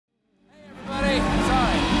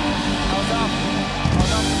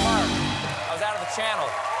channel.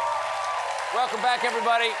 Welcome back,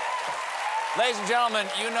 everybody. Ladies and gentlemen,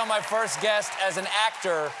 you know my first guest as an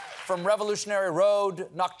actor from Revolutionary Road,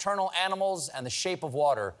 Nocturnal Animals, and The Shape of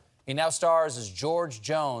Water. He now stars as George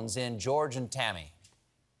Jones in George and Tammy.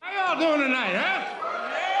 How y'all doing tonight, huh?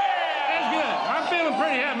 Yeah! That's good. I'm feeling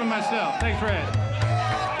pretty happy myself. Thanks for asking.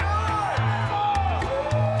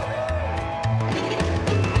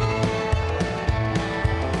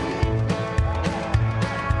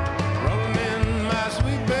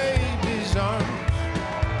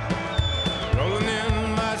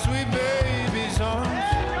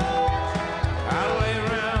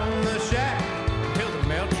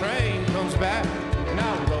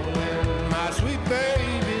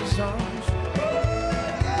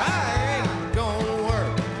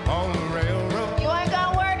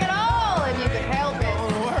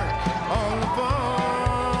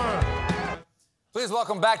 Please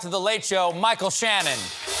welcome back to The Late Show, Michael Shannon. Nice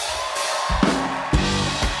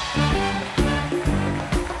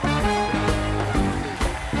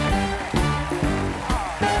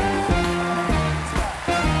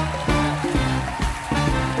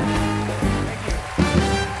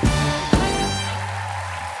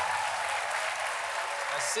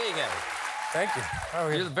to see you again. Thank you. How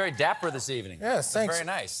are you? You're very dapper this evening. Yes, thanks. Very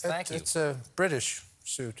nice. Thank you. It's a British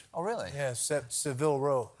suit. Oh, really? Yeah, Seville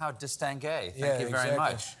Row. How distingué. Yeah, Thank you very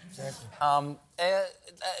much. Exactly.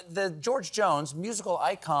 The George Jones, musical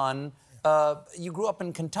icon, you grew up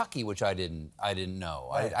in Kentucky, which I didn't know.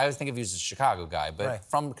 Right. I always think of you as a Chicago guy, but Right.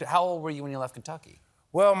 how old were you when you left Kentucky?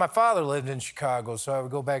 Well, my father lived in Chicago, so I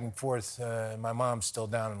would go back and forth. My mom's still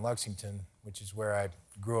down in Lexington, which is where I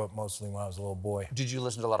grew up mostly when I was a little boy. Did you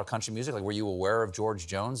listen to a lot of country music? Like, were you aware of George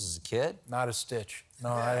Jones as a kid? Not a stitch. No,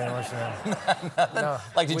 I didn't listen to him. No.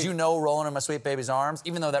 Like, did you know Rollin' in My Sweet Baby's Arms?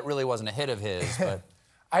 Even though that really wasn't a hit of his, but...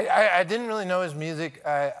 I didn't really know his music.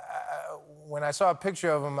 When I saw a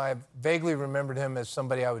picture of him, I vaguely remembered him as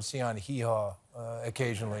somebody I would see on Hee Haw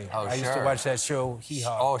occasionally. Oh, I used to watch that show, Hee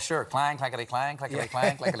Haw. Oh, sure. Clang, clankety, clang, clankety,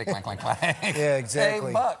 clang, clankety, clang, clang, clang. Yeah, exactly.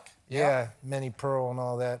 Hey, Buck. Yeah, Minnie Pearl and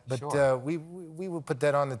all that. But Sure. we would put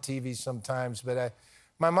that on the TV sometimes. But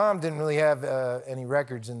my mom didn't really have any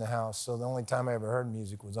records in the house, so the only time I ever heard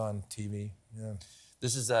music was on TV. Yeah.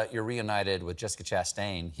 This is, you're reunited with Jessica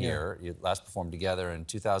Chastain here. Yeah. You last performed together in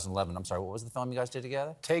 2011. I'm sorry, what was the film you guys did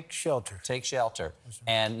together? Take Shelter. Take Shelter.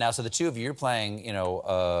 And now, so the two of you, you're playing, you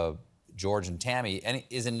know, George and Tammy. And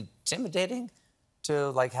is it intimidating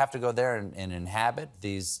to, like, have to go there and inhabit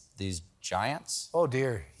these giants? Oh,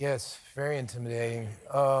 dear, yes, very intimidating.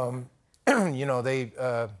 You know,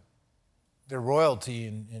 they're royalty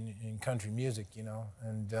in country music, you know,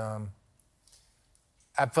 and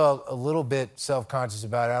I felt a little bit self-conscious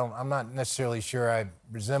about it. I'm not necessarily sure I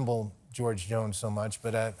resemble George Jones so much,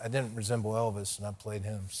 but I didn't resemble Elvis, and I played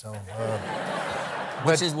him, so...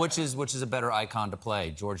 Which is a better icon to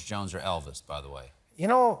play, George Jones or Elvis, by the way? You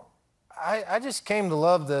know, I just came to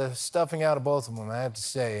love the stuffing out of both of them, I have to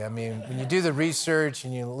say. I mean, when you do the research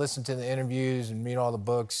and you listen to the interviews and read all the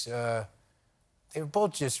books, they were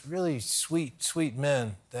both just really sweet, sweet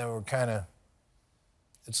men that were kind of...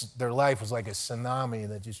 their life was like a tsunami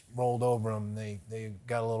that just rolled over them. They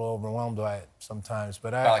got a little overwhelmed by it sometimes.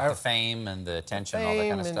 But like the fame and the attention, all that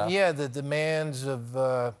kind of stuff? Yeah, the demands of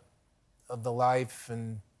the life.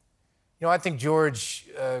 And, you know, I think George...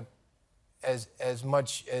 as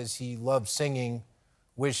much as he loved singing,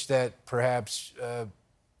 wished that perhaps,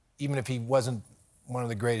 even if he wasn't one of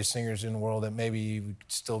the greatest singers in the world, that maybe he would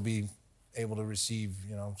still be able to receive,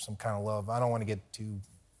 you know, some kind of love. I don't want to get too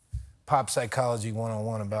pop psychology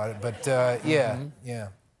 101 about it, but yeah, yeah.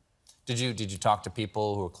 Did you talk to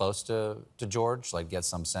people who were close to George, like get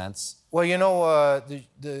some sense? Well, you know,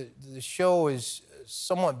 the show is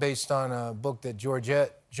somewhat based on a book that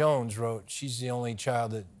Georgette Jones wrote. She's the only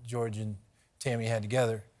child that George and Tammy had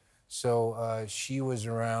together, so she was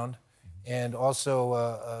around, and also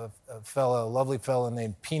a lovely fella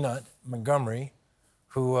named Peanut Montgomery,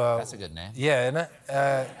 who that's a good name. Yeah,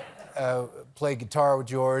 and played guitar with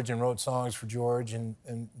George and wrote songs for George, and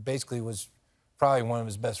basically was probably one of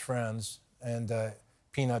his best friends. And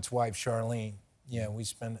Peanut's wife Charlene. Yeah, we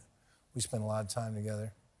spent a lot of time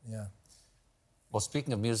together. Yeah. Well,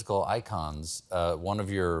 speaking of musical icons, one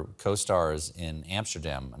of your co-stars in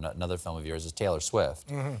Amsterdam, another film of yours, is Taylor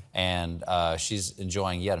Swift, and she's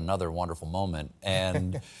enjoying yet another wonderful moment.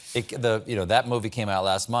 And that movie came out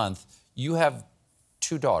last month. You have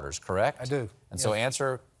 2 daughters, correct? I do. And so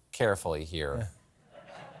answer carefully here. Yeah.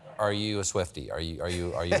 Are you a Swiftie? Are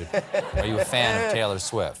you a fan of Taylor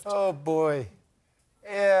Swift? Oh boy,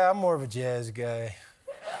 yeah, I'm more of a jazz guy.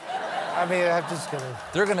 I mean, I'm just gonna...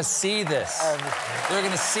 They're gonna see this. They're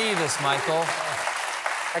gonna see this, Michael.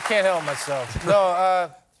 I can't help myself. No,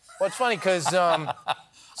 well, it's funny because I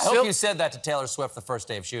hope you said that to Taylor Swift the first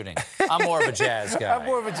day of shooting. I'm more of a jazz guy. I'm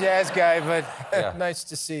more of a jazz guy, but Yeah. nice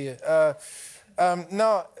to see you.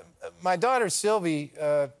 No, my daughter Sylvie,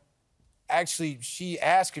 actually, she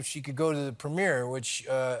asked if she could go to the premiere,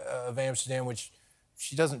 of Amsterdam, which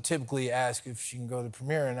she doesn't typically ask if she can go to the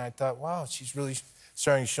premiere. And I thought, wow, she's really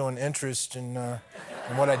starting to show an interest in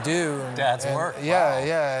what I do. Dad's work. Yeah, Wow.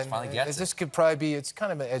 yeah. Finally gets it. This could probably be, it's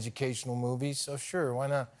kind of an educational movie, so sure, why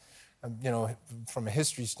not? You know, from a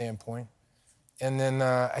history standpoint. And then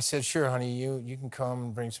I said, sure, honey, you can come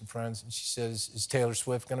and bring some friends. And she says, is Taylor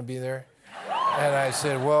Swift going to be there? And I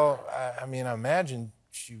said, well, I mean, I imagine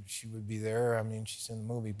she would be there. I mean, she's in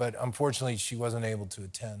the movie. But unfortunately, she wasn't able to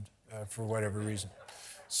attend for whatever reason.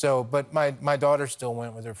 So, but my daughter still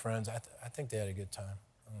went with her friends. I think they had a good time.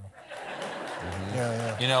 Mm-hmm.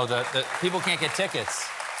 Yeah. You know, the people can't get tickets.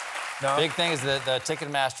 No? Big thing is that the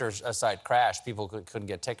Ticketmaster site crashed. People couldn't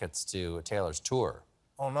get tickets to Taylor's tour.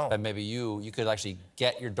 Oh, no. But maybe you could actually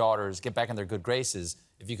get your daughters, get back in their good graces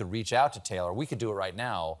if you could reach out to Taylor. We could do it right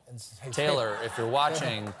now. Taylor, if you're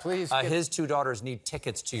watching, please. His two daughters need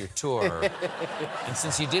tickets to your tour. And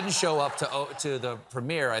since you didn't show up to the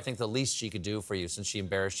premiere, I think the least she could do for you, since she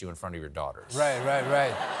embarrassed you in front of your daughters.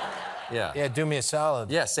 Right. Yeah. Yeah, do me a solid.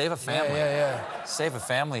 Yeah, save a family. Yeah. Save a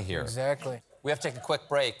family here. Exactly. We have to take a quick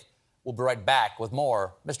break. We'll be right back with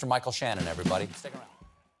more Mr. Michael Shannon, everybody. Stick around.